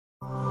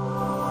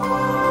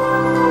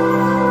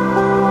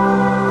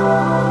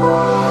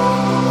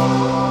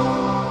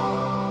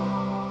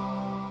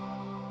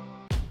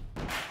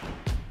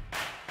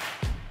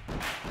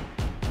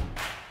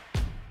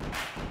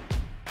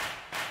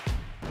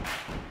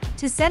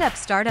To set up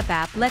Startup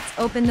app, let's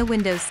open the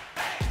Windows.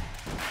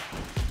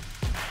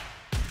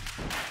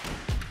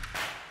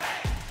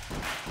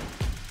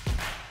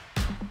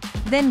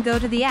 Then go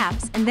to the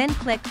apps and then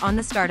click on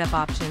the Startup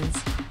options.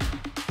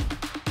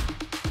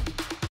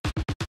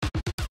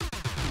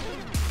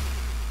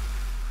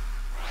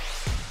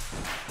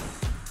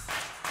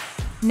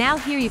 Now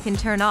here you can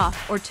turn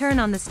off or turn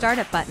on the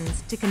startup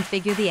buttons to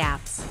configure the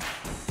apps.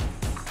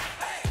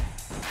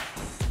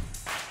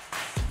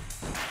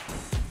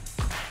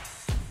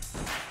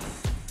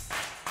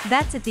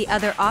 That's it. The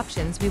other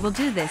options, we will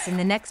do this in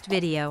the next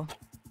video.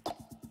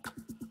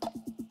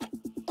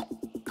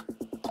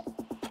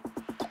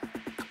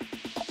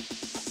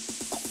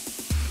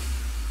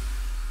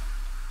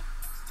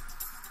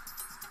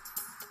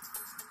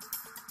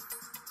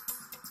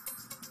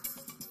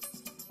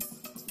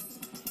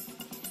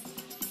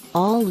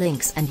 All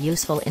links and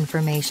useful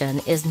information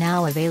is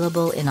now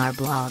available in our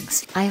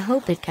blogs. I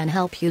hope it can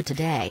help you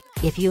today.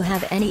 If you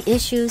have any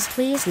issues,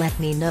 please let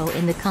me know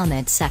in the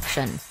comment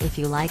section. If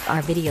you like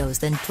our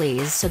videos, then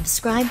please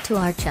subscribe to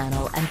our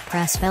channel and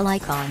press bell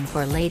icon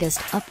for latest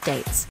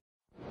updates.